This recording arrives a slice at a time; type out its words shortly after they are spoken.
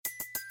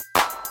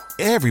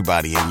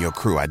Everybody in your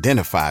crew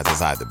identifies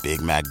as either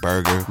Big Mac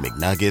Burger,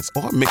 McNuggets,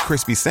 or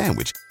McCrispy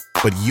Sandwich.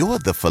 But you're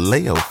the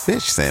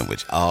Filet-O-Fish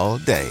Sandwich all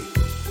day.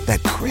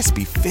 That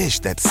crispy fish,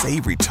 that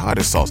savory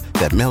tartar sauce,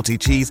 that melty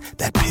cheese,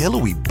 that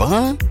pillowy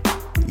bun.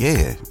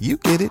 Yeah, you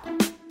get it.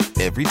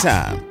 Every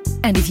time.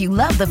 And if you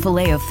love the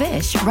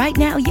Filet-O-Fish, right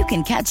now you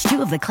can catch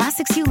two of the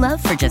classics you love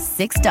for just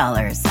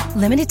 $6.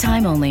 Limited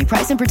time only.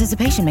 Price and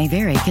participation may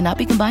vary. Cannot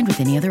be combined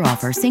with any other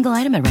offer. Single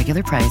item at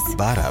regular price.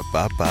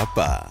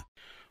 Ba-da-ba-ba-ba.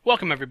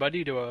 Welcome,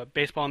 everybody, to a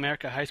Baseball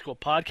America High School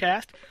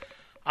podcast.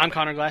 I'm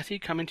Connor Glassey,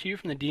 coming to you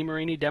from the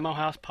DeMarini Demo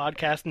House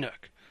podcast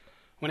nook.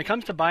 When it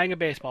comes to buying a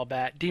baseball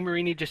bat,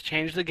 DeMarini just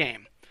changed the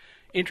game.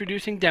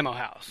 Introducing Demo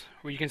House,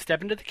 where you can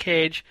step into the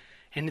cage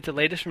and hit the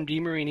latest from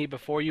DeMarini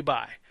before you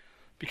buy.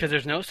 Because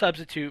there's no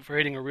substitute for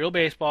hitting a real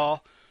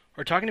baseball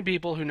or talking to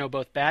people who know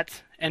both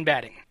bats and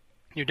batting.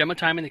 Your demo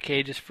time in the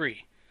cage is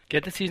free.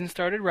 Get the season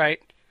started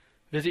right.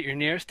 Visit your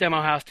nearest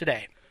Demo House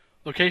today.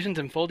 Locations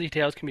and full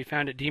details can be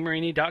found at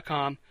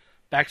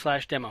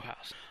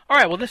dmarini.com/demohouse. All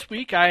right, well, this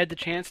week I had the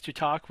chance to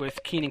talk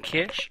with Keenan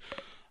Kish,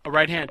 a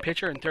right-handed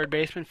pitcher and third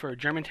baseman for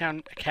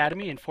Germantown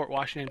Academy in Fort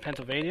Washington,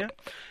 Pennsylvania.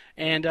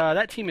 And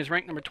that team is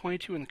ranked number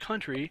 22 in the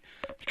country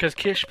because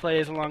Kish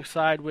plays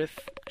alongside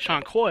with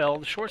Sean Coyle,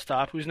 the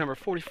shortstop, who's number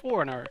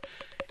 44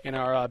 in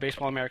our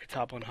Baseball America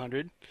Top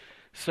 100.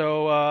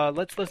 So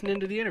let's listen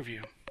into the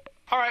interview.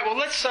 All right, well,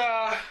 let's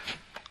start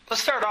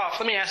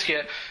off. Let me ask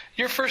you.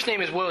 Your first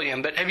name is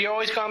William, but have you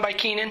always gone by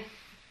Keenan? Yes,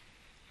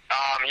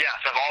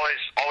 I've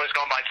always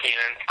gone by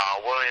Keenan.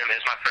 William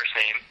is my first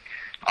name,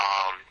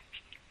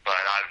 but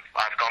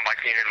I've gone by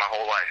Keenan my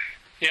whole life.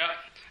 Yeah,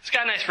 it's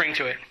got a nice ring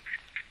to it.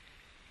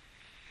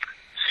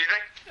 Excuse me?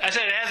 I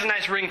said it has a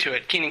nice ring to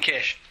it, Keenan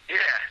Kish. Yeah.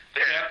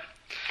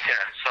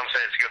 Some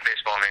say it's a good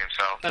baseball name,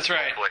 so that's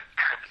right. Hopefully.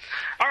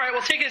 All right,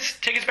 well, take us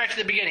back to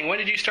the beginning. When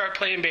did you start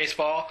playing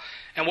baseball,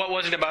 and what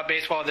was it about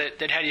baseball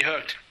that had you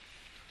hooked?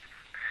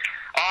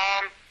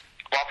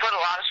 Well, I played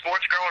a lot of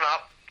sports growing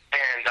up,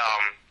 and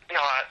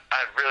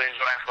I really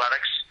enjoy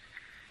athletics,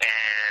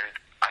 and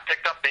I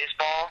picked up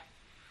baseball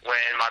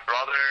when my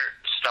brother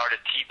started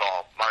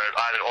t-ball.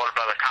 I had an older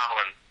brother,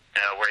 Colin.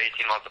 We're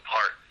 18 months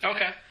apart.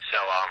 Okay.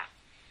 So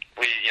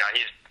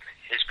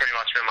he's pretty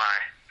much been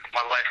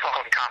my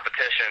lifelong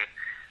competition,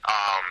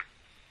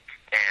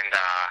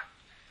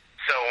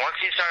 so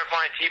once he started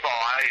playing t-ball,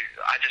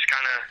 I just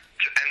kind of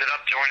ended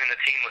up joining the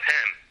team with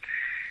him,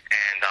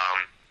 and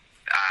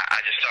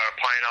I just started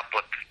playing up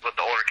with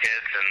the older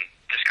kids and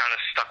just kind of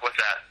stuck with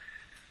that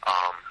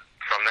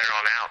from there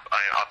on out,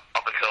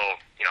 up until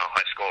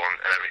high school and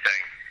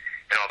everything,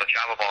 and all the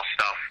travel ball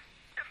stuff.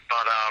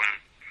 But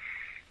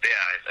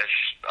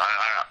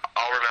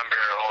I'll remember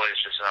always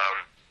just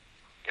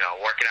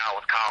working out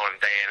with Colin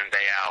day in and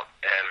day out,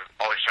 and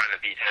always trying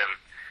to beat him,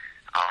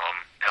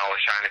 and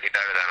always trying to be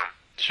better than him.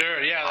 Sure,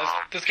 yeah,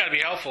 that's got to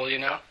be helpful, Oh yeah,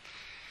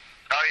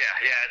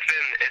 it's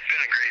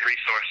been a great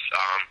resource,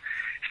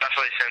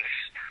 especially since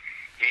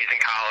he's in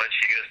college.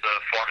 He goes to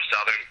Florida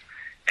Southern,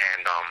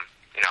 and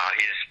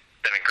he's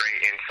been a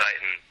great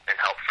insight and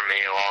help for me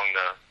along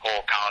the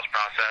whole college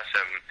process,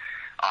 and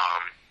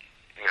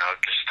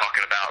just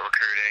talking about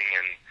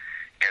recruiting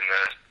and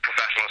the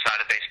professional side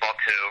of baseball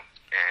too,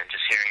 and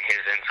just hearing his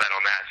insight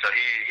on that. So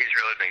he's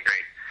really been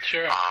great.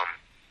 Sure.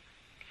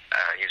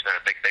 He's been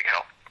a big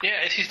help.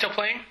 Yeah, is he still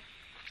playing?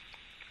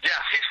 Yes,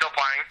 he's still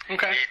playing.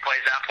 Okay. He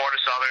plays at Florida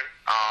Southern.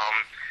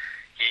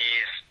 He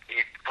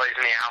plays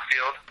in the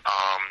outfield.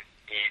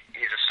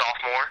 He's a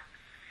sophomore,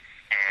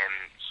 and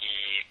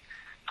he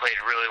played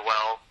really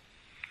well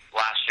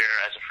last year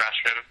as a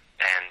freshman,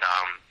 and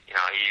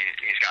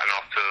he's gotten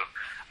off to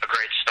a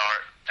great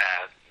start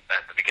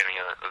at the beginning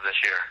of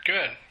this year.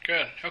 Good.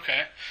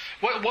 Okay.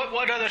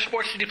 What other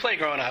sports did you play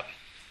growing up?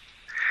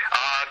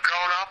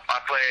 Growing up, I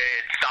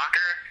played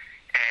soccer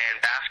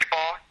and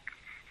basketball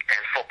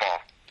and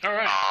football. All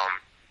right.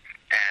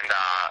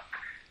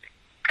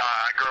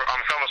 I'm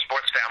from a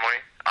sports family.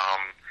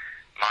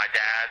 My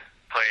dad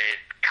played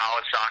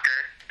college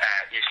soccer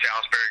at East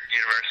Stroudsburg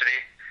University,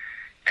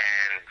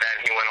 and then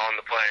he went on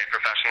to play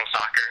professional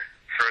soccer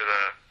for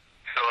the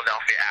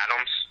Philadelphia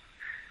Adams.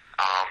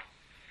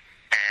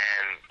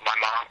 And my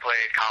mom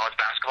played college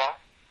basketball.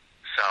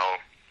 So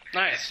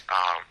nice.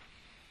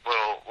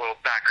 Little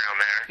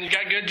background there. You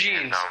got good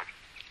genes. And,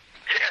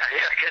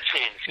 good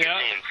genes. Good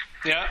genes.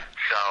 Yeah.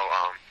 So,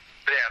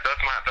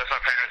 both my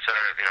parents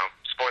are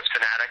sports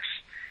fanatics,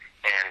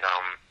 and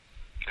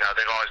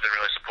they've always been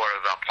really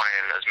supportive about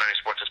playing as many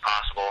sports as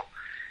possible.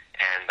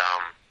 And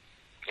I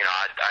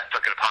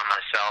took it upon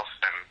myself,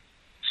 and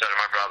so did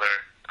my brother.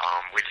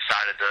 We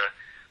decided to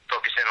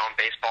focus in on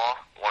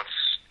baseball once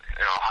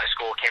high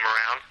school came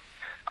around,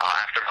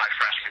 after my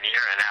freshman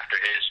year and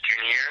after his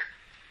junior year,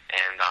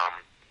 and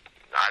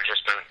I've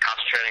just been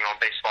concentrating on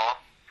baseball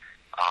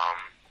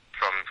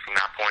from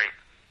that point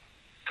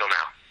till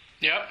now.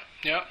 Yep.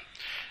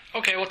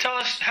 Okay, well, tell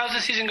us, how's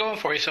the season going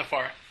for you so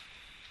far? I'm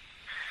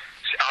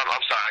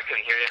sorry, I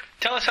couldn't hear you.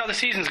 Tell us how the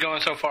season's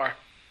going so far.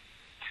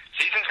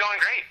 Season's going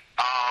great.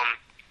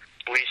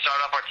 We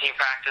started up our team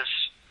practice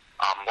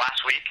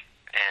last week,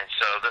 And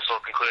so this will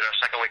conclude our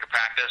second week of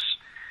practice,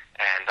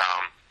 and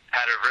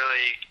had a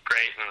really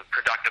great and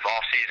productive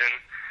off season.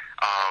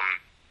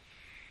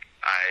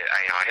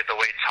 I hit the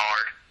weights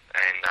hard,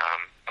 and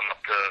I'm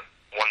up to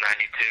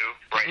 192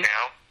 right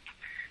now.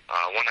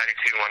 192,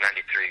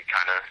 193,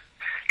 kind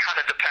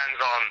of depends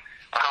on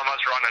how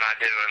much running I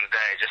do in the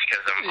day, just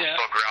because I'm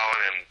still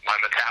growing and my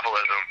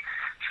metabolism.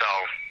 So,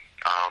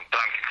 but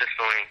I'm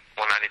consistently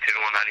 192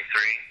 to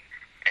 193,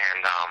 and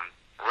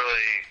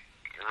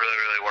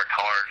really worked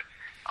hard,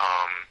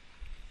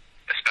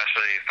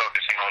 especially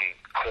focusing on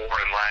core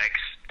and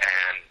legs,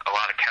 and a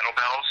lot of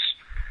kettlebells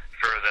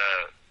for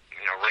the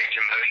range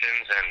of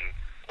motions, and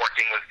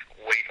working with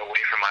weight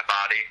away from my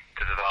body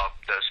to develop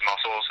those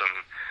muscles,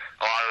 and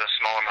a lot of the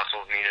smaller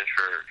muscles needed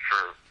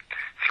for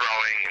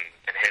throwing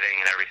and hitting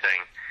and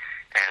everything.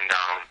 And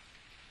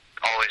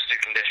always do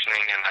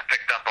conditioning, and I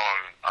picked up on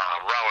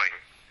rowing,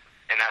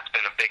 and that's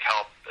been a big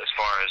help as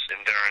far as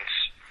endurance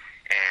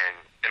and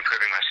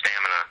improving my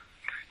stamina.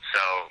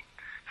 So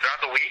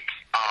throughout the week,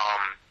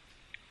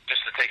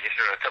 just to take you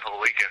through a typical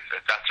week,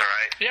 if that's all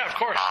right. Yeah, of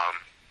course.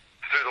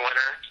 Through the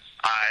winter,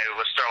 I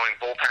was throwing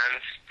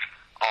bullpens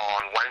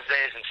on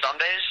Wednesdays and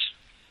Sundays,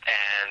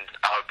 and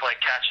I would play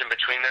catch in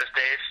between those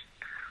days,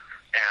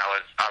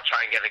 and I'll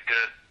try and get a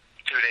good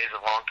 2 days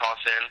of long toss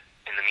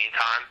in the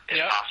meantime,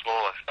 if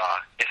possible,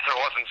 if there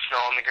wasn't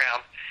snow on the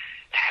ground,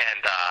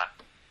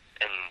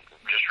 and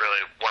just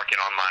really working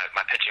on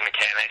my pitching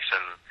mechanics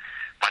and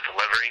my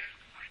delivery.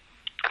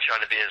 I'm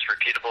trying to be as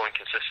repeatable and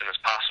consistent as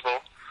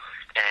possible,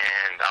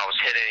 and I was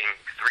hitting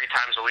 3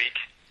 times a week,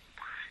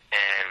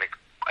 and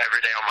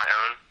every day on my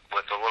own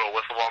with a little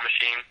wiffle ball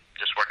machine,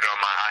 just working on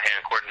my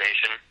eye-hand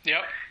coordination,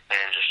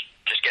 and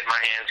just getting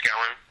my hands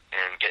going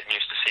and getting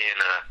used to seeing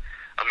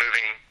a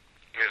moving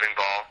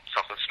ball,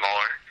 something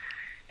smaller,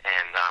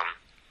 and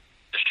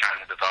just trying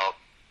to develop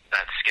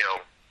that skill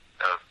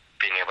of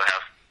being able to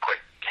have quick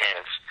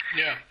hands.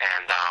 Yeah.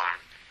 And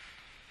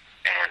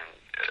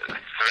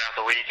throughout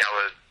the week, I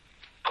would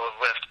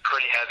lift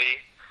pretty heavy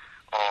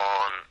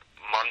on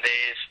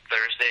Mondays,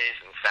 Thursdays,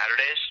 and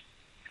Saturdays.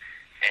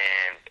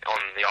 And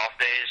on the off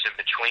days in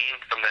between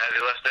from the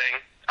heavy lifting,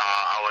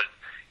 I would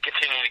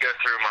continue to go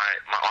through my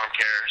arm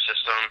care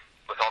system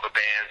with all the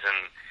bands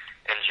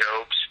and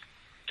jobs,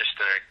 just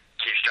to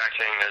keep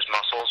stretching those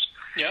muscles.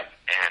 Yep.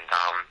 And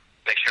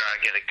make sure I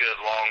get a good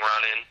long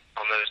run in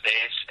on those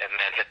days, and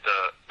then hit the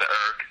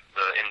erg,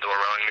 the indoor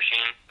rowing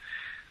machine,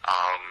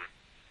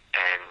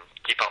 and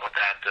keep up with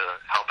that to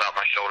help out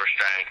my shoulder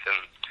strength.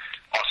 And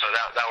also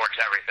that works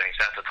everything.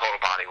 So that's a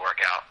total body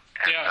workout,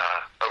 and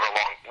over a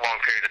long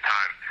period of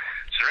time.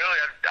 So really,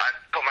 I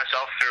put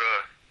myself through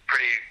a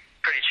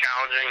pretty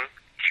challenging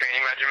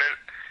training regimen,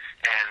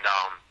 and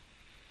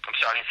I'm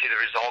starting to see the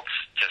results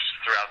just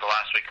throughout the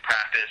last week of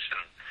practice,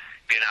 and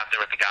being out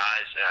there with the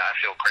guys. I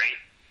feel great.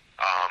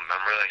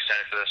 I'm really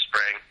excited for this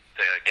spring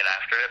to get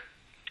after it,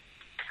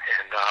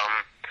 and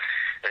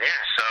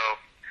yeah, so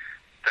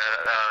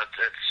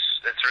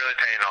it's really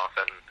paying off,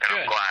 and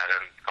I'm glad,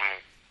 and I'm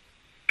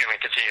going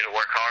to continue to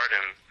work hard,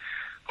 and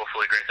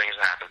hopefully great things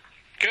will happen.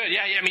 Good.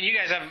 Yeah. I mean, you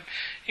guys have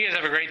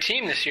a great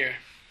team this year.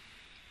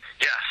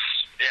 Yes.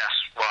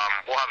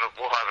 We'll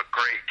have a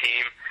great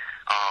team.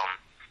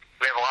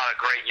 We have a lot of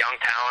great young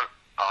talent,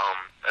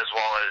 as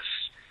well as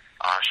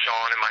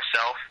Sean and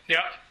myself.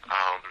 Yeah.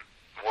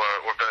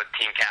 We're both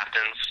team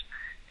captains,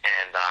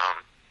 and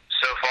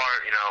so far,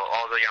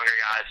 all the younger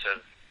guys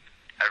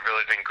have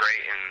really been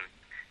great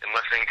in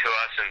listening to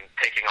us and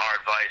taking our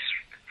advice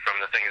from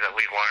the things that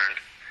we've learned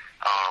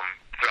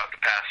throughout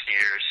the past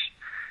years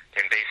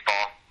in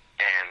baseball.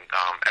 And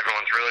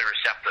everyone's really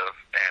receptive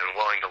and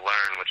willing to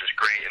learn, which is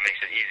great. It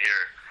makes it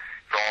easier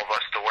for all of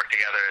us to work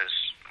together as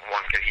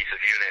one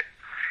cohesive unit.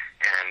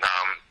 And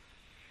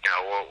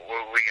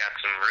we got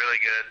some really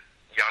good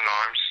young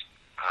arms,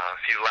 a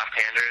few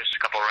left-handers, a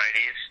couple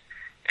righties,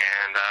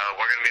 and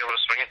we're going to be able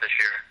to swing it this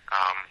year.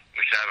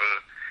 We should have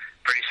a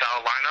pretty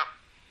solid lineup,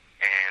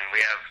 and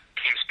we have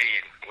team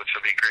speed, which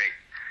will be great.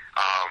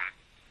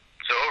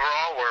 So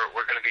overall,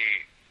 we're going to be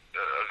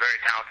a very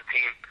talented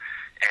team,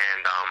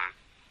 and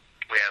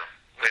we have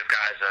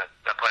guys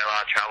that play a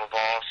lot of travel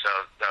ball, so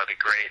that'll be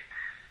great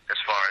as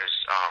far as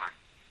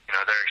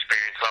their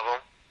experience level,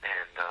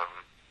 and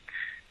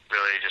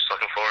really just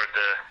looking forward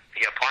to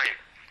get playing.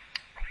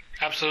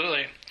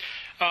 Absolutely.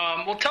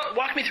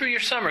 Walk me through your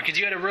summer, because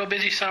you had a real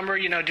busy summer,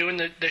 doing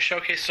the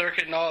showcase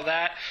circuit and all of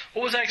that.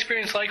 What was that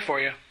experience like for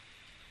you?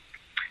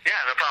 Yeah,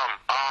 no problem.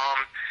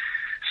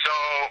 So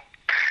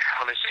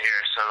let me see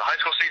here. So the high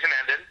school season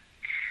ended,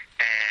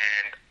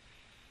 and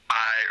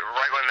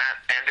right when that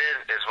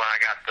ended is when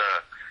I got the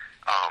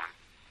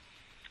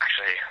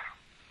actually,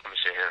 let me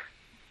see here.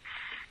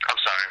 I'm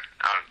sorry.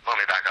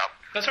 Let me back up.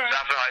 That's all right. So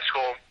after high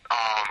school,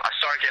 I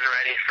started getting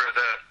ready for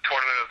the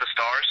Tournament of the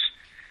Stars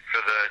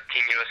for the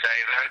Team USA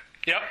event.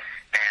 Yep.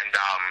 And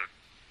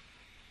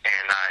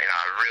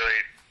I really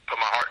put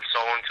my heart and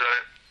soul into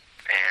it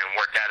and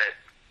worked at it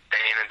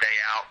day in and day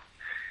out.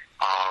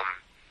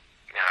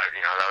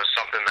 That was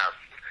something that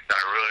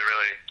I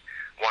really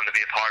wanted to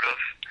be a part of.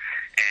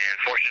 And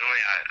fortunately,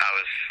 fortunately, I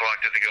was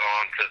selected to go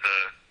on to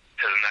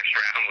the next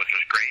round, which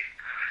was great.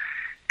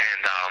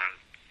 And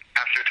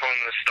after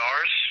Tournament of the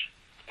Stars,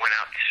 went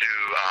out to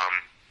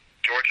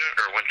Georgia,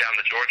 or went down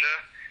to Georgia,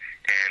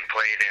 and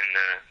played in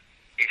the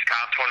East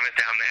Cobb tournament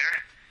down there.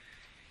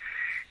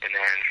 And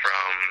then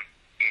from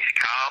East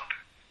Cobb,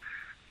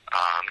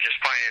 just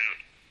playing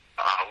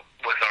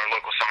with our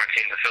local summer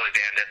team, the Philly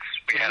Bandits.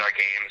 We had our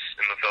games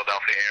in the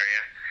Philadelphia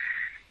area.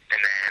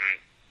 And then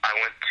I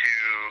went to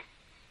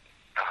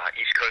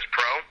East Coast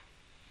Pro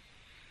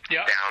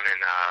down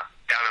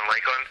in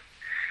Lakeland,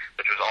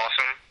 which was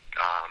awesome.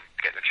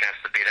 Getting a chance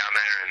to be down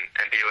there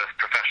and be with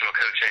professional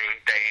coaching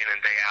day in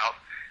and day out,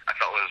 I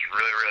felt was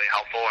really, really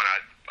helpful, and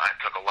I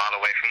took a lot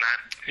away from that.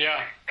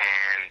 Yeah.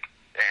 And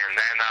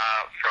then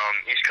from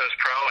East Coast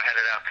Pro, I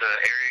headed out to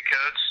Area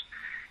Codes,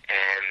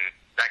 and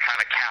that kind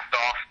of capped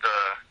off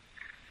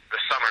the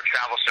summer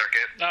travel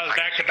circuit. That was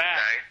back to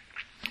back.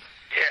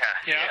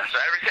 Yeah. So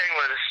everything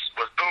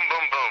was boom,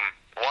 boom, boom,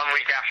 one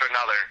week after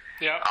another.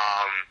 Yeah.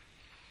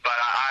 But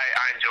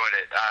I enjoyed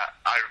it.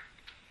 I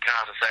can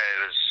honestly say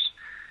it was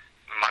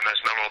my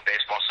most memorable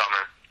baseball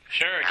summer.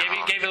 Sure.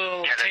 Gave you a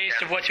little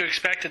taste of what to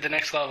expect at the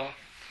next level.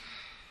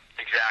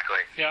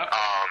 Exactly. Yeah.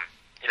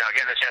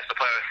 Getting a chance to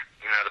play with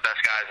the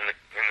best guys in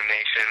the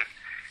nation,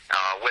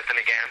 with and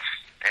against,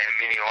 and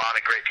meeting a lot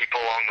of great people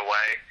along the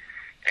way,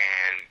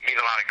 and meeting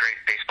a lot of great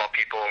baseball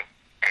people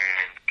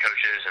and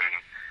coaches and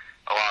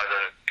a lot of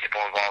the people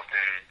involved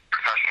in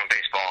professional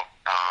baseball.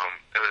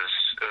 It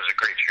was a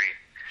great treat.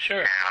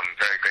 Sure. And I'm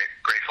very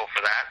grateful for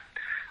that.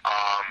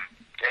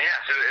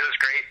 So it was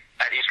great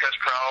at East Coast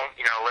Pro,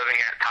 living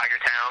at Tiger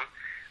Town,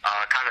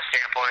 kind of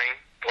sampling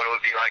what it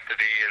would be like to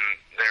be in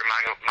their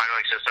minor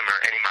league system, or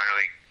any minor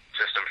league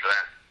system for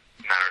that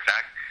matter of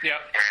fact.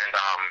 Yeah. And,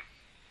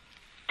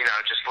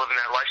 just living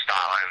that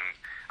lifestyle, and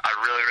I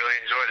really, really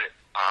enjoyed it.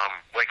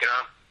 Waking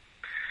up,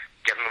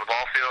 getting to the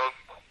ball field,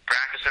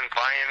 practicing,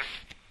 playing,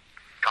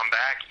 come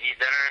back, eat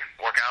dinner,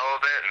 work out a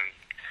little bit, and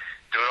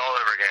do it all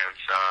over again.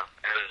 So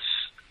it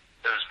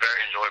was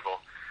very enjoyable.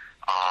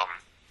 I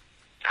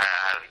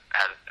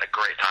had a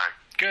great time.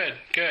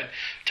 Good.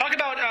 Talk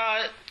about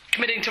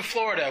committing to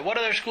Florida. What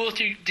other schools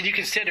did you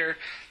consider,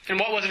 and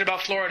what was it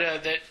about Florida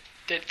that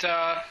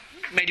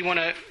made you want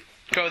to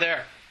go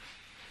there?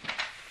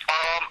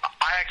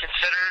 I had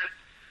considered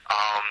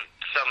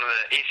some of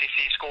the ACC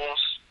schools.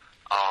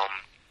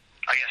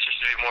 I guess just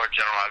to be more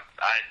general,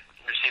 I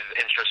received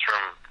interest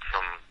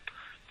from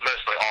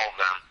mostly all of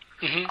them.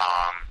 Mm-hmm.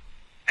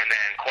 And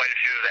then quite a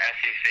few of the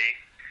SEC.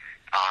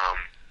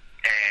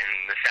 And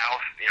the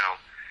South,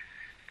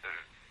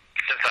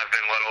 since I've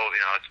been little,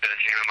 it's been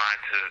a dream of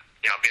mine to,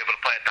 be able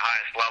to play at the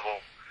highest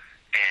level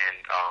and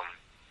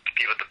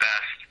compete with the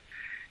best.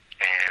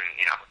 And,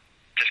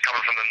 just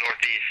coming from the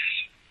Northeast,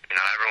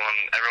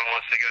 everyone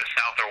wants to go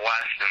south or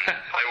west and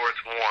play where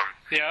it's warm.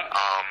 Yeah.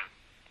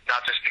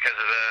 Not just because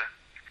of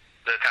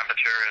the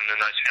temperature and the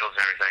nice fields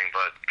and everything,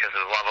 but because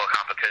of the level of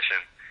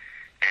competition.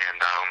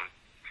 And,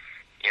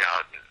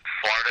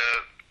 Florida,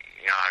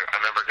 I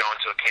remember going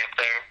to a camp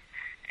there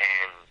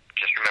and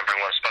just remembering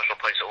what a special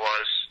place it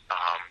was,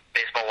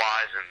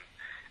 baseball-wise, and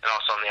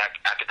also on the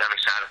academic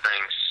side of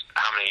things,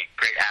 how many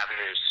great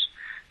avenues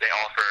they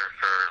offer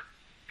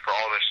for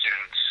all their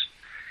students.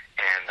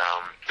 And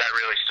that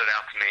really stood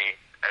out to me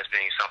as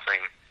being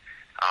something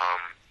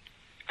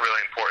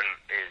really important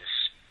is,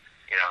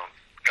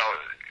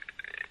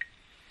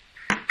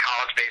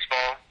 college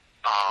baseball,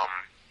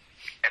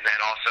 and then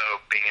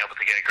also being able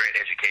to get a great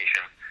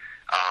education.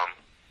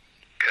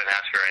 Couldn't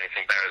ask for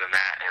anything better than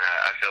that, and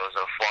I feel as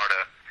though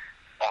Florida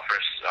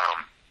offers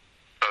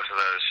both of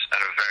those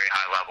at a very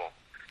high level.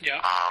 Yeah.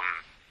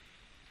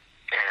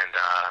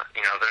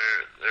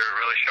 They're a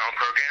really strong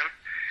program,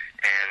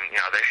 and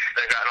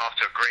they've gotten off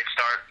to a great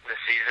start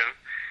this season,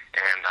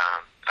 and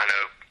I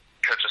know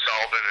Coach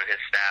Sullivan and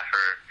his staff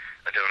are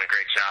doing a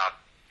great job,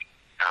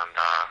 and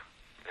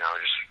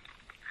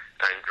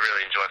I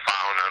really enjoy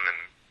following them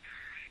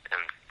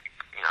and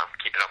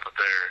keeping up with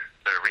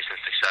their recent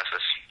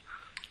successes.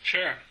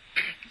 Sure.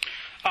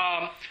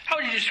 How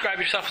would you describe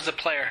yourself as a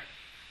player?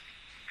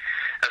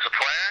 As a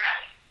player,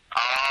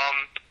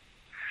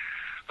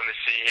 let me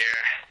see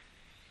here.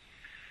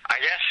 I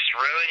guess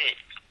really,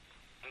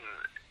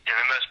 in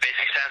the most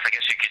basic sense, I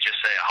guess you could just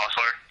say a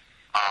hustler.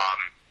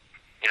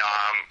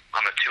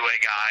 I'm a two-way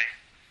guy.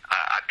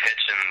 I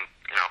pitch and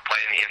play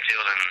in the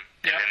infield and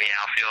in the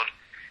outfield,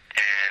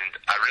 and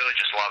I really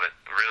just love it.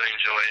 Really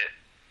enjoy it,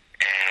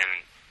 and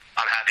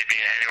I'm happy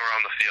being anywhere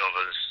on the field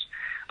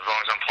as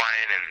long as I'm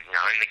playing and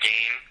in the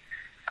game.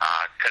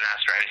 Couldn't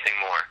ask for anything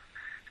more.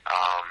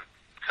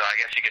 So I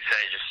guess you could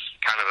say just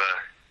kind of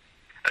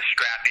a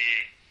scrappy,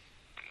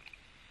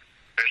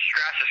 or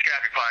scratch the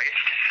scrappy part. I guess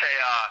you could say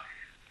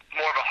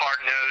more of a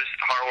hard-nosed,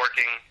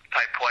 hard-working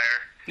type player.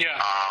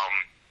 Yeah.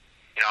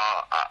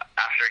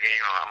 After a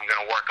game, I'm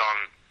going to work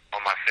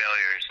on my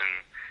failures and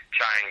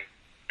try and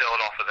build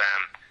off of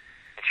them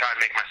and try and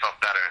make myself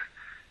better.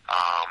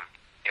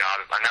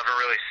 I never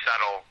really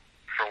settle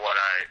for what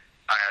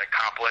I had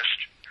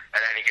accomplished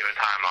at any given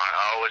time.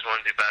 I always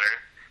want to do better,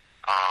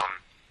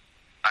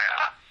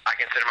 I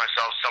consider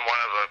myself somewhat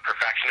of a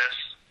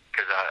perfectionist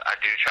because I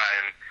do try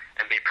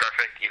and be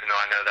perfect, even though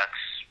I know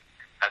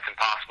that's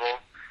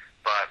impossible.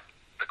 But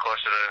the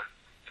closer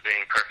to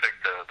being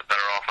perfect, the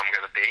better off I'm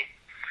going to be.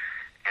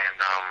 And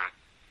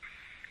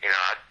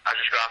I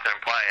just go out there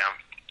and play.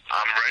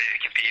 I'm ready to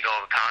compete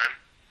all the time,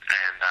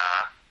 and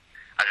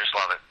I just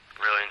love it.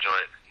 Really enjoy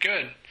it.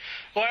 Good.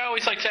 Well, I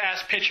always like to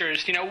ask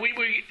pitchers.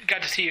 We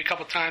got to see you a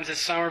couple times this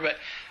summer, but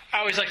I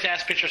always like to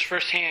ask pitchers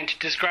firsthand to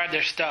describe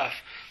their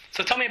stuff.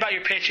 So tell me about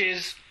your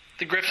pitches,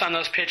 the grips on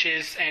those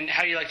pitches, and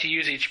how you like to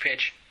use each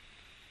pitch.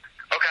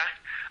 Okay.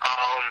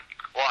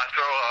 Well, I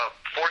throw a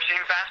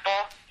 4-seam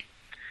fastball,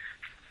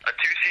 a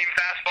 2-seam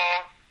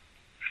fastball,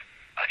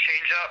 a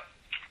changeup,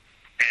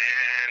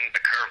 and a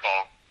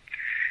curveball.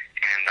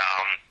 And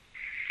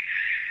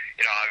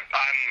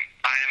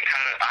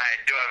I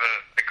do have an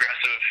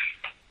aggressive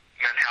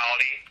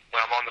mentality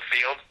when I'm on the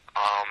field.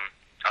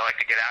 I like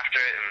to get after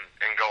it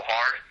and go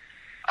hard.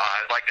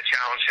 I like to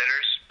challenge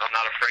hitters. I'm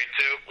not afraid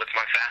to with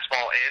my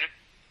fastball in.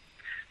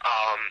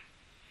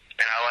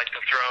 And I like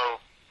to throw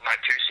my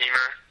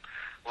 2-seamer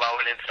low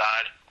and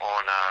inside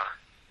on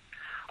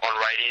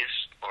righties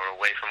or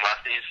away from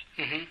lefties,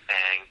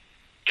 and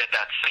get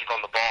that sink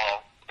on the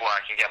ball where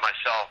I can get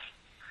myself,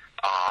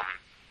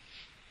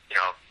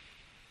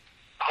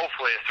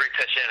 hopefully a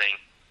 3-pitch inning.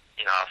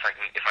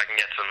 If I can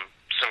get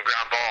some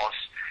ground balls,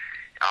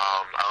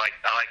 I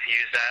like to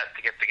use that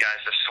to get the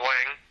guys to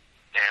swing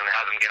and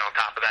have them get on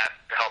top of that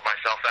to help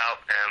myself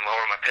out and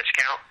lower my pitch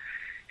count.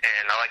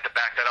 And I like to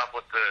back that up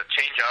with the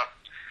changeup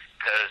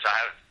because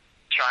I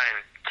try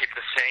and keep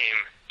the same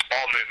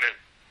ball movement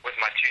with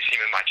my 2-seam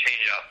and my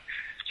changeup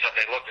so that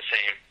they look the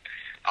same.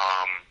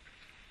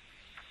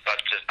 But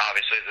just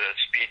obviously the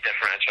speed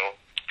differential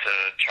to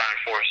try and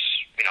force,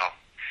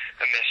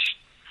 a miss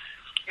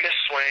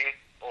swing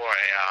or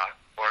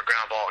a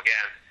ground ball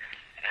again.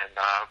 And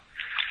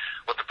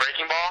with the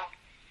breaking ball,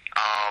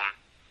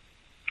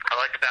 I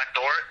like to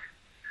backdoor it.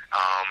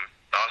 I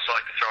also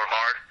like to throw it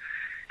hard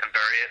and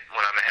bury it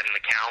when I'm ahead in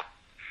the count,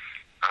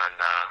 and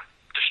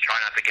just try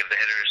not to give the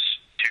hitters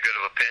too good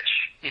of a pitch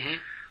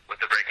with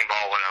the breaking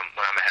ball when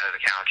I'm ahead of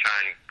the count. Try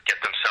and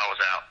get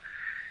themselves out.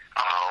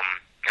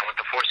 And with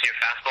the 4-seam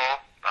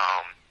fastball,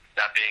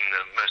 that being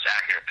the most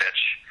accurate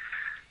pitch,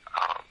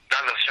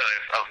 not necessarily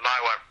of my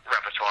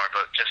repertoire,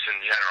 but just in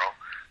general,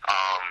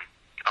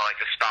 I like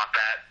to stop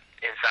that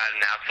inside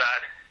and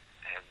outside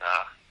and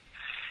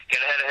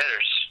get ahead of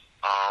hitters.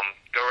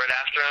 Go right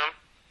after them.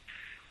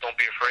 Don't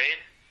be afraid.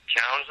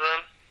 Challenge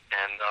them.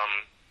 And,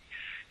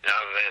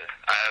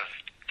 I have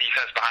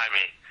defense behind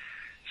me.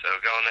 So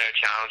go in there,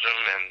 challenge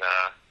them, and,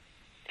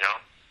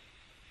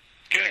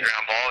 get a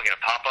ground ball, get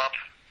a pop-up.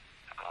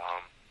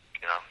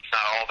 It's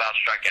not all about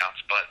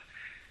strikeouts, but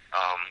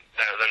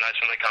they're nice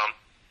when they come.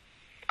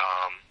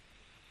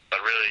 But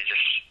really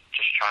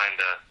just trying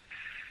to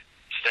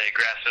stay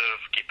aggressive,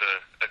 keep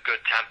a good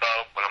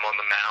tempo when I'm on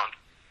the mound,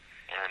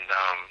 and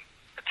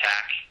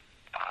attack.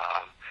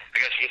 I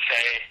guess you could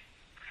say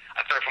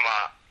I throw from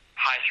a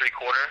high 3/4,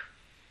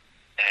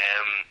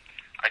 and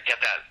I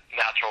get that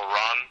natural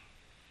run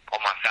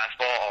on my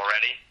fastball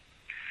already,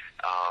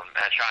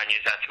 and I try and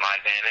use that to my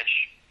advantage,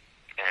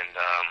 and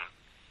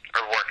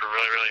I worked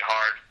really, really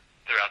hard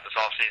throughout this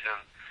offseason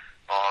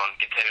on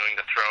continuing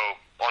to throw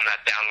on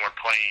that downward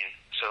plane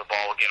so the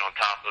ball would get on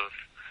top of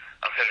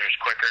hitters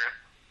quicker,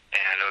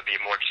 and it would be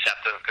more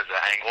deceptive because of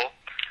the angle,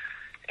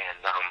 and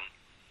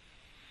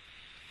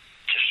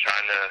just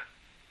trying to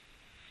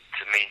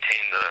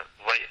maintain the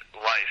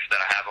life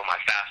that I have on my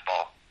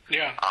fastball.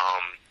 Yeah.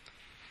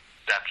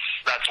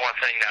 That's one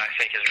thing that I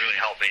think has really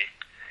helped me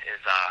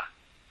is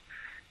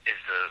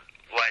the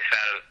life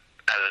out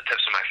of the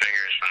tips of my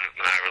fingers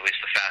when I release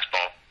the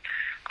fastball.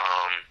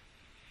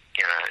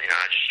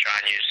 I just try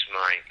and use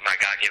my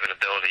God-given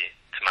ability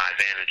to my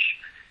advantage,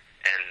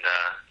 and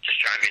just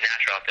try and be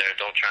natural out there.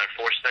 Don't try and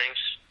force things,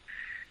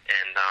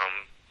 and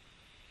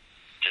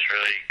just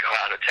really go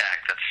out and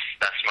attack.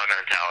 That's my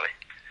mentality.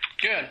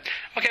 Good.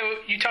 Okay,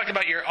 well, you talked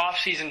about your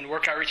off-season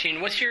workout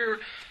routine. What's your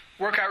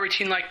workout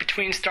routine like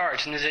between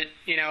starts, and is it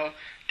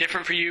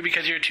different for you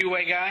because you're a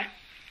two-way guy?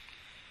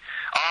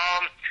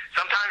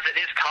 Sometimes it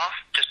is tough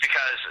just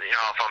because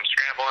if I'm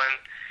scrambling,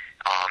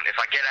 if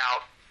I get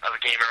out of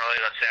a game early,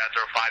 let's say I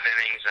throw 5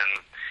 innings,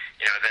 and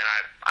then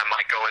I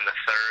might go in the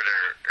third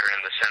or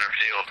in the center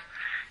field,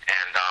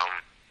 and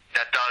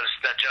that does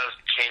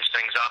change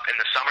things up. In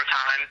the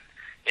summertime,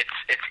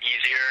 it's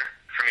easier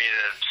for me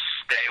to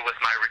stay with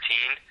my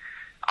routine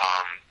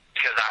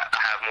because I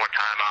have more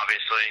time.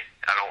 Obviously,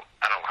 I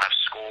don't have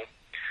school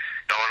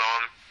going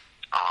on,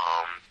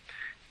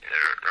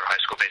 or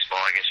high school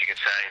baseball, I guess you could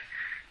say.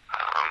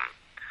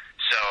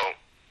 So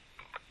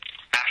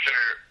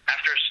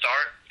after a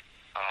start,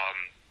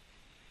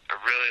 I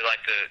really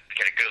like to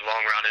get a good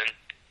long run in,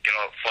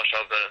 flush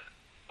all the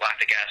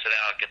lactic acid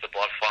out, get the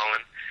blood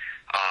flowing,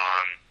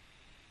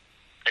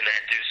 and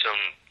then do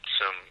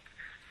some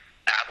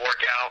ab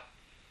workout,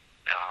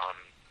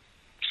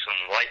 some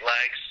light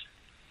legs,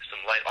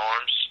 some light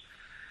arms,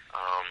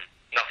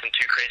 nothing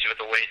too crazy with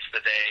the weights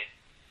the day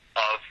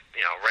of,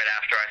 right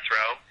after I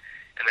throw.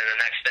 And then the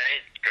next day,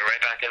 go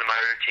right back into my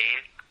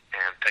routine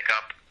and pick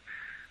up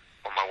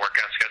on my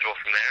workout schedule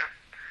from there.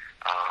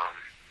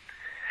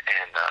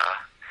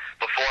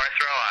 Before I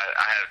throw,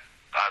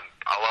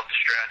 I love to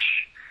stretch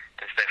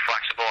and stay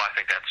flexible. I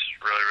think that's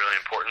really, really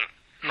important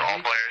for all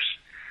players.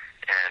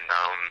 And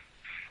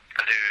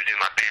I do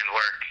my band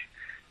work,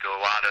 do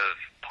a lot of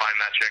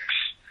plyometrics,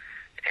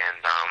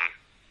 and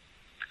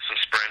some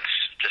sprints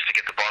just to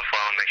get the blood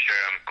flowing, make sure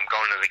I'm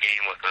going to the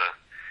game with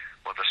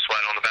a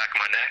sweat on the back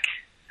of my neck,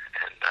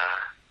 and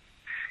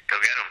go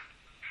get them.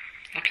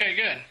 Okay,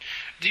 good.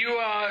 Do you,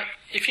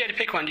 if you had to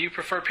pick one, do you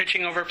prefer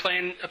pitching over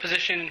playing a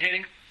position and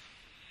hitting?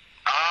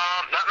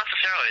 Not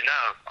necessarily,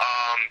 no.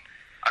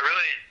 I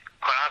really,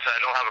 quite honestly,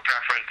 I don't have a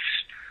preference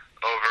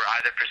over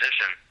either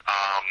position.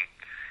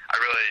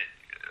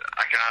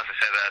 I can honestly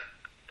say that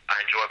I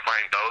enjoy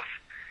playing both,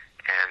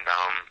 and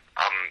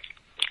I'm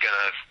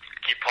gonna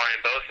keep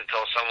playing both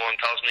until someone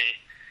tells me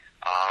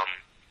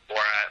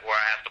where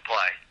I have to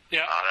play.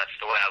 Yeah. That's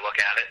the way I look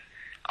at it.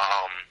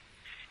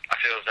 I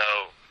feel as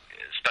though,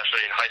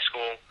 especially in high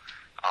school,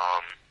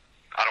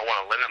 I don't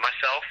want to limit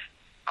myself.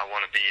 I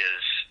want to be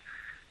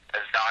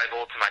as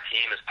valuable to my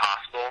team as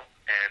possible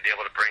and be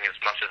able to bring as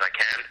much as I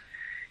can.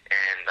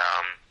 And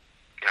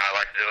I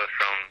like to do it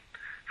from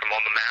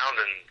on the mound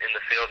and in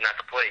the field and at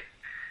the plate.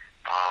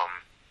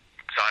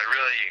 So I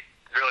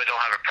really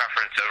don't have a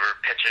preference over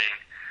pitching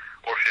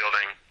or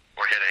fielding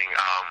or hitting.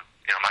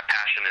 My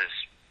passion is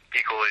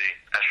equally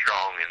as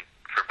strong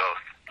for both.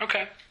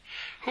 Okay.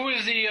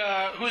 Who's the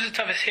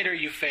toughest hitter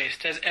you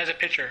faced as a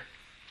pitcher?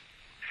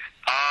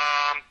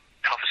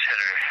 Toughest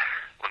hitter.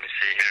 Let me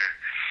see here.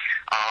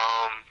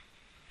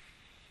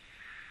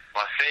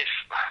 Well,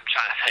 I'm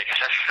trying to think.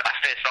 I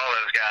faced all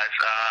those guys.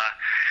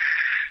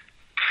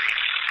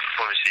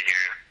 Let me see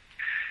here.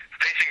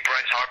 Facing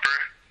Bryce Harper,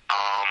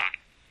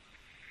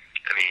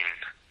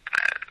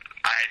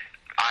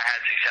 I had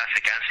success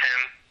against him,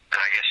 and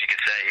I guess you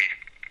could say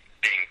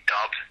being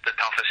dubbed the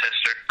toughest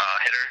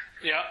hitter.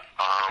 Yeah.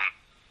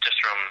 Just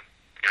from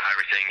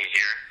everything you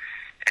hear,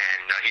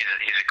 and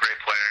he's a great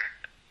player.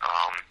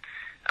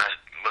 I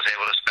was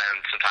able to spend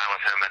some time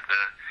with him at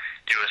the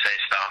USA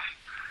stuff,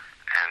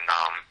 and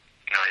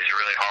he's a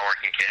really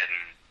hardworking kid,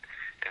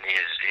 and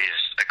he's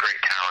a great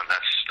talent.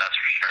 That's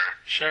for sure.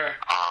 Sure.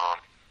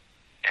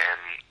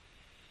 And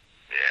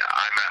yeah,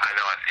 I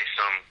know I faced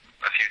him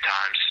a few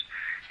times,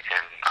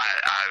 and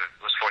I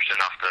was fortunate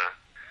enough to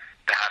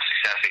have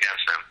success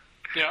against him.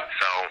 Yeah.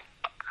 So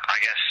I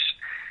guess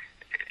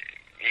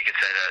you could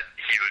say that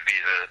he would be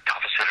the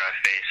toughest hitter I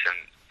face, and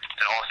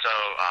also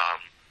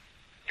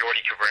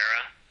Yordy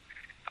Cabrera.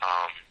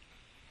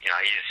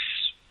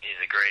 He's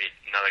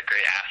another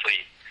great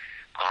athlete,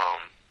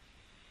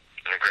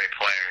 and a great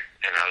player,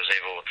 and I was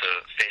able to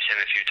face him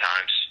a few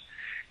times,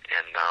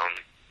 and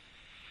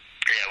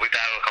we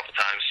battled a couple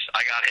times.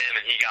 I got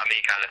him, and he got me,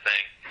 kind of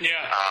thing.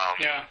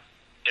 Yeah.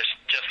 Just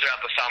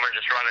throughout the summer,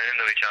 just running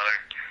into each other.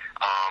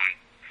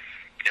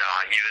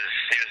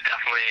 He was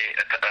definitely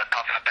a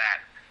tough at bat.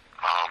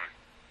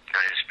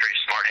 He's a pretty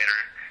smart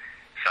hitter,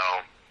 so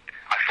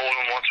I fooled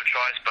him once or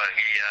twice, but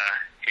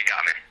he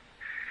got me.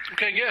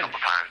 Okay, good. A couple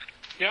times.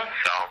 Yeah.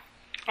 So.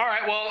 All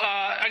right. Well,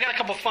 I got a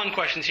couple fun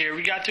questions here.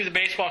 We got through the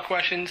baseball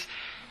questions,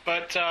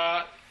 but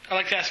I'd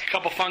like to ask a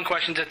couple fun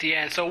questions at the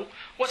end. So,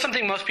 what's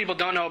something most people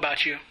don't know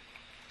about you?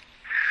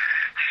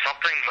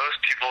 Something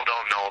most people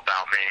don't know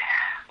about me.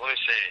 Let me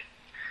see.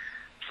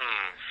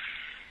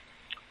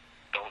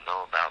 Don't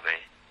know about me.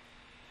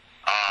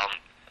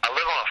 I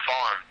live on a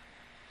farm.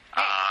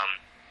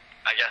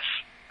 I guess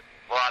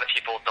a lot of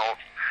people don't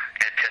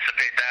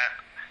anticipate that.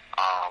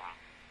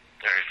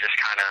 They're just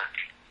kind of,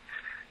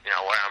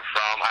 where I'm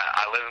from.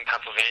 I live in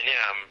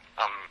Pennsylvania.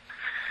 I'm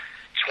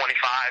 25,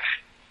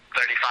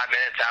 35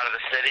 minutes out of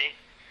the city,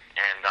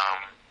 and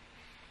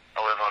I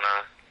live on a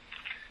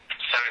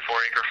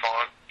 74-acre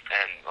farm,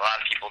 and a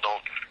lot of people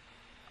don't,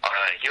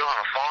 you on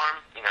a farm?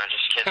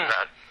 Just kids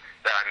that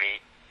I meet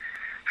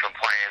from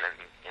playing,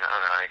 and,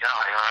 they're like,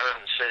 I live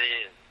in the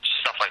city, and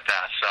stuff like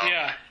that. So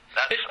Yeah.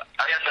 I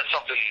guess that's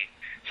something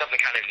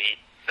kind of neat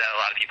that a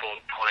lot of people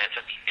don't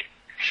anticipate.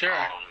 Sure.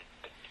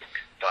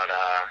 But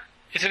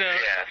is it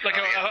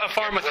a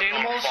farm with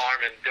animals?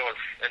 Farm and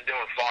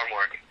doing farm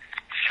work.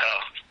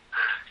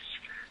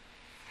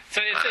 So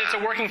it's a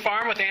working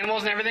farm with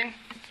animals and everything?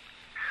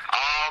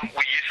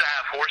 We used to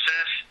have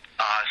horses,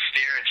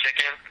 steer and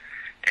chicken,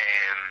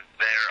 and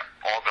they're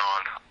all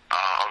gone,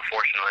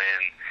 unfortunately.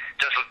 And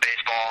just with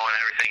baseball and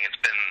everything, it's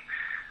been,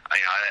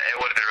 it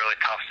would have been really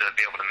tough to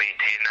be able to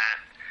maintain that.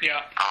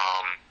 Yeah.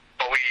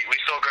 But we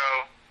still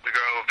grow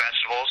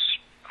vegetables,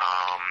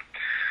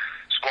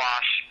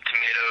 squash,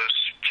 tomatoes,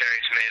 cherry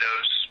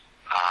tomatoes,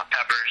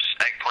 peppers,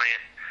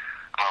 eggplant,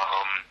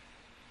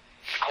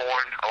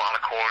 corn, a lot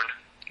of corn.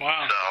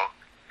 Wow. So,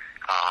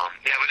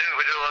 we do a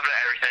little bit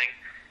of everything,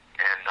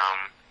 and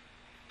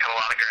got a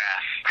lot of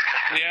grass.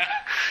 Yeah,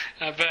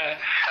 I bet.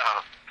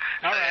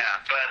 All right. Yeah,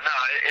 but no,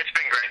 it's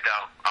been great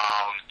though.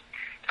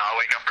 I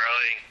wake up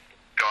early,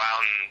 go go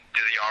out and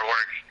do the yard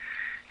work,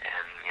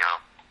 and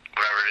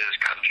whatever it is,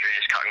 cutting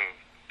trees,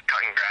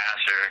 cutting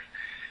grass, or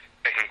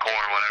picking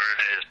corn, whatever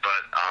it is.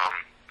 But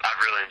I've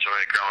really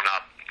enjoyed it growing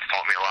up. It's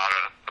taught me a lot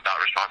about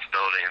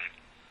responsibility and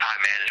time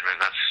management.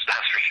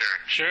 That's for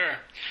sure. Sure.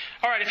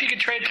 All right. If you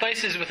could trade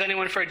places with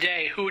anyone for a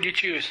day, who would you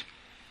choose?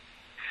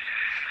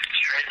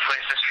 Trade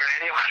places for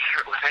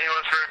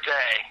anyone for a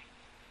day.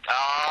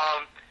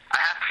 I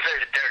have to say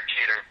that Derek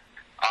Jeter.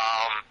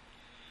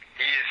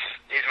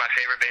 He's my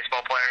favorite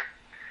baseball player,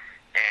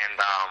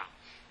 and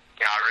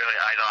I really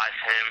idolize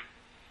him.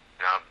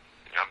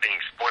 Being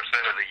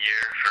Sportsman of the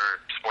Year for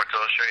Sports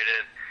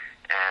Illustrated,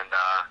 and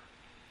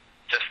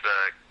just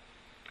the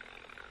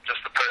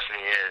person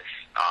he is.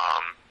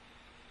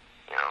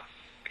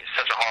 He's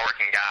such a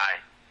hardworking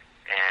guy,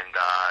 and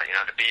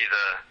to be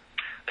the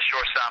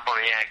shortstop on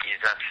the Yankees,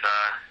 that's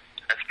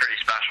pretty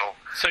special.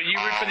 So you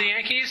root for the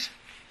Yankees?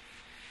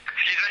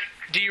 Excuse me?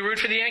 Do you root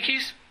for the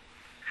Yankees?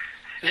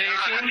 Is that your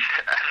team?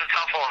 That's a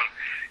tough one,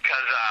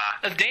 because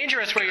that's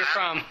dangerous where you're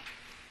from.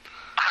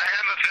 I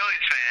am a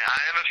Phillies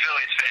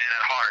fan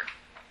at heart,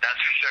 that's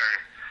for sure.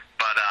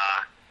 But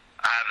I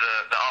have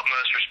the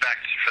utmost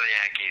respect for the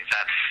Yankees.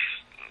 That's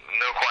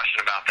no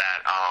question about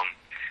that.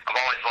 I've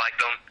always liked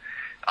them.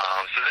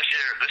 So this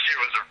year was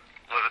a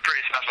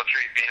pretty special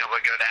treat, being able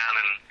to go down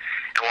and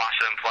watch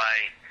them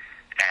play,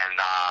 and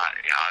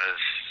it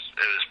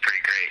was pretty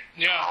great.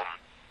 Yeah.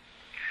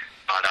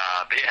 But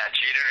yeah,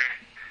 Jeter.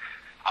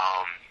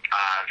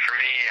 For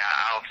me,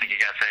 I don't think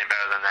it gets any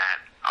better than that.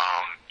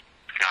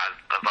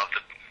 I'd love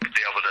to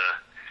be able to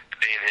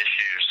be in his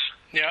shoes.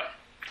 Yeah.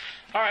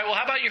 All right. Well,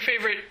 how about your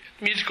favorite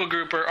musical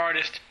group or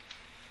artist?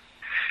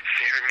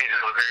 Favorite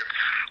musical group?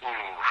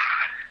 Ooh.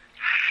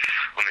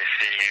 Let me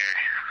see here.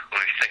 Let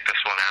me think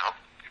this one out.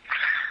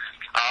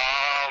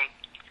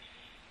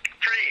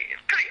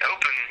 Pretty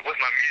open with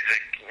my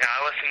music.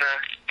 I listen to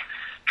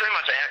pretty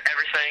much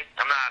everything.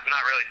 I'm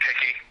not really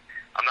picky.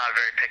 I'm not a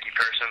very picky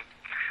person.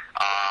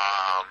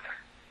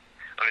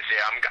 Let me see.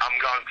 I'm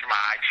going through my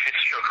iTunes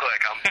real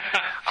quick. I'm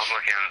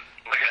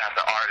looking at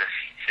the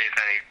artists, see if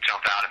any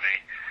jump out at me.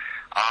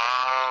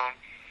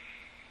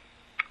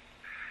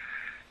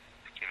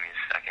 Give me a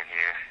second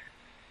here.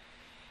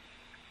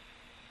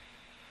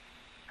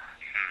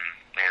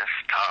 Man, this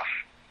is tough.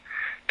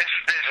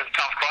 These are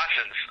tough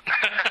questions.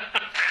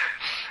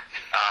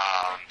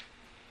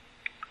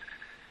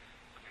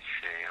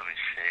 Let me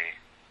see.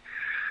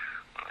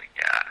 What do we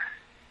got?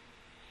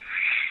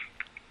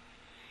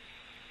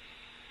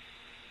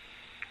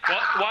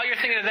 Well, while you're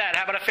thinking of that,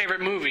 how about a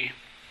favorite movie?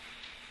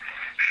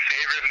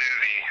 Favorite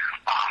movie?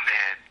 Oh,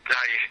 man.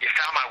 You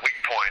found my weak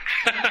points.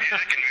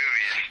 Music and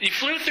movies. You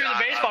flew through the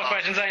baseball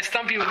questions, and I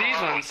stumped you with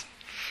these ones.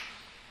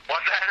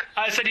 What's that?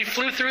 I said you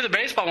flew through the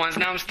baseball ones,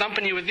 now I'm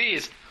stumping you with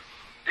these.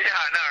 Yeah,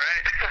 I know,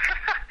 right?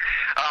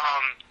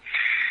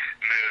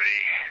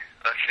 Movie.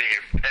 Let's see.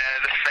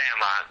 The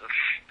Sandlot.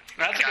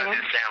 That's a good one.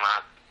 The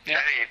Sandlot. Yeah.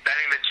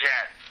 Benny the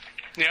Jet.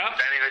 Yeah.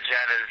 Benny the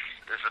Jet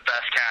is the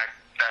best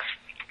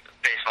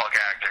baseball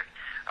character.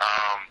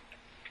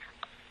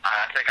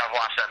 I think I've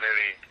watched that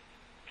movie,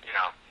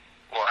 I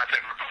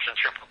think in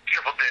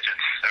triple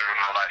digits over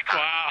my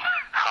lifetime. Wow.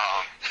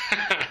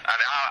 I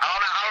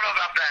don't know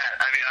about that.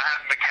 I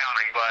haven't been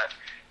counting, but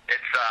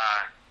it's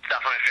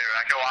definitely a favorite.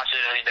 I could watch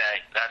it any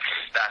day.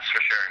 That's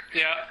for sure.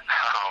 Yeah.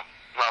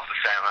 Love the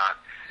Sandlot.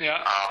 Yeah.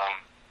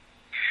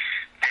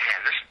 Man,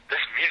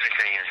 this music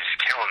thing is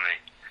just killing me.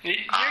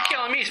 You're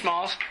killing me,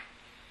 Smalls.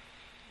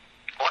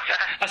 What's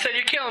that? I said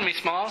you're killing me,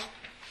 Smalls.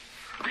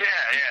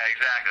 Yeah,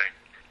 exactly.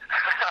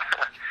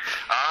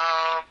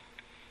 Oh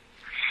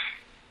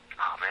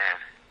man,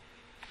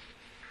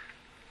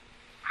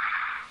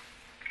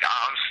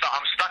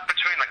 I'm stuck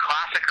between the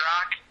classic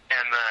rock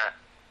and the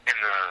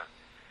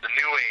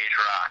new age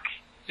rock.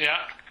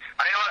 Yeah.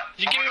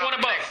 You give me one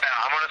of both.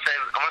 I'm gonna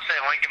say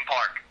Linkin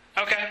Park.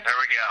 Okay. There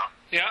we go.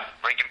 Yeah.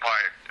 Linkin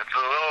Park. It's a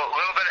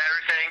little bit of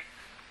everything.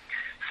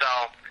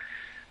 So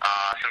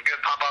some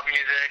good pump up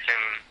music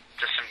and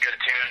just some good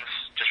tunes.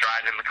 Just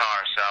riding in the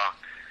car. So.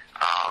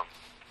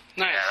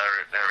 Nice. Yeah,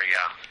 there we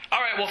go.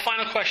 All right, well,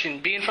 final question.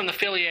 Being from the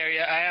Philly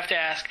area, I have to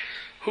ask,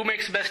 who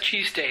makes the best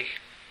cheesesteak?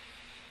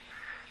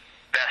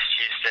 Best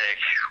cheesesteak?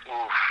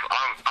 Oof.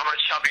 I'm a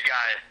chubby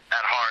guy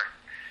at heart.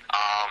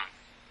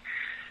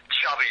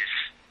 Chubby's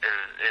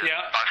is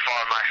by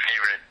far my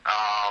favorite.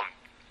 I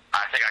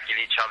think I could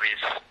eat Chubby's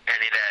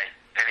any day,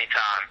 any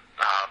time.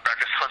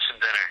 Breakfast, lunch,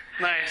 and dinner.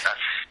 Nice.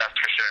 That's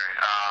for sure.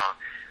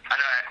 I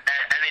know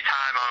any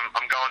time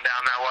I'm going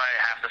down that way,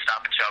 I have to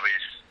stop at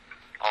Chubby's.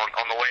 On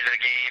the way to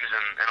the games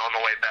and on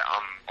the way back,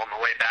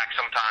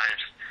 sometimes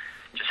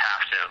just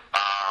have to.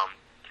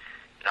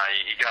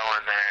 You go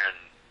in there and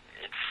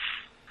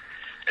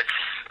it's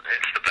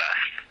the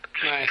best.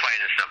 It's nice. Plain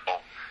and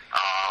simple.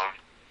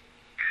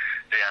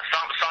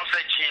 Some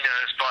say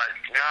Geno's, but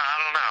I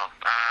don't know.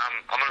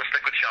 I'm gonna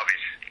stick with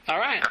Chubby's. All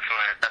right.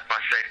 That's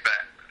my safe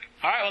bet.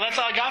 All right. Well, that's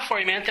all I got for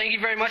you, man. Thank you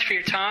very much for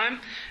your time,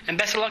 and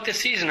best of luck this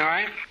season. All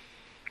right.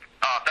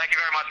 Thank you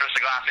very much, Mr.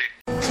 Glassy.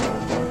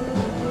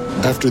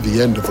 After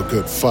the end of a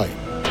good fight,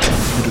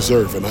 you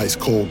deserve an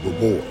ice-cold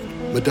reward.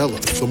 Modelo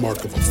is the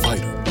mark of a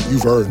fighter.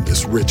 You've earned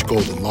this rich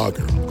golden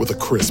lager with a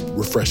crisp,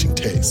 refreshing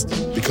taste.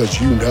 Because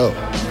you know,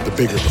 the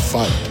bigger the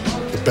fight,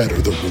 the better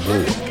the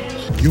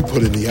reward. You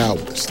put in the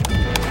hours,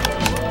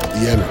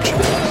 the energy,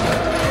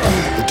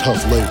 the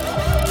tough labor.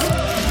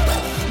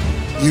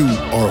 You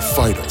are a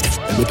fighter,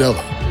 and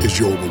Modelo is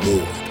your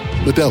reward.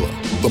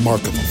 Modelo, the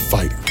mark of a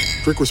fighter.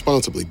 Drink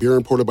responsibly. Beer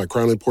imported by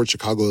Crown Imports,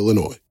 Chicago,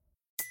 Illinois.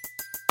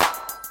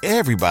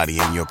 Everybody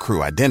in your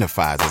crew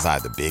identifies as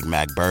either Big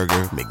Mac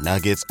Burger,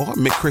 McNuggets, or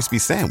McCrispy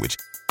Sandwich.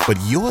 But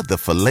you're the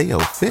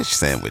Filet-O-Fish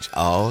Sandwich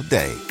all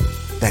day.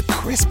 That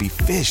crispy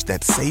fish,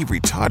 that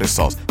savory tartar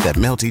sauce, that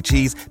melty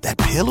cheese, that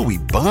pillowy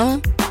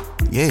bun.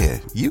 Yeah,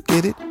 you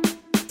get it.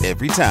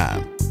 Every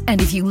time.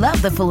 And if you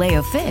love the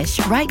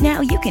Filet-O-Fish, right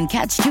now you can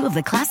catch two of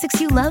the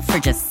classics you love for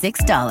just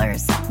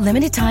 $6.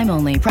 Limited time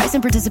only. Price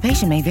and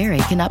participation may vary.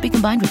 Cannot be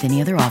combined with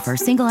any other offer.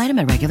 Single item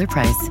at regular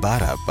price.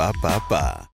 Ba-da-ba-ba-ba.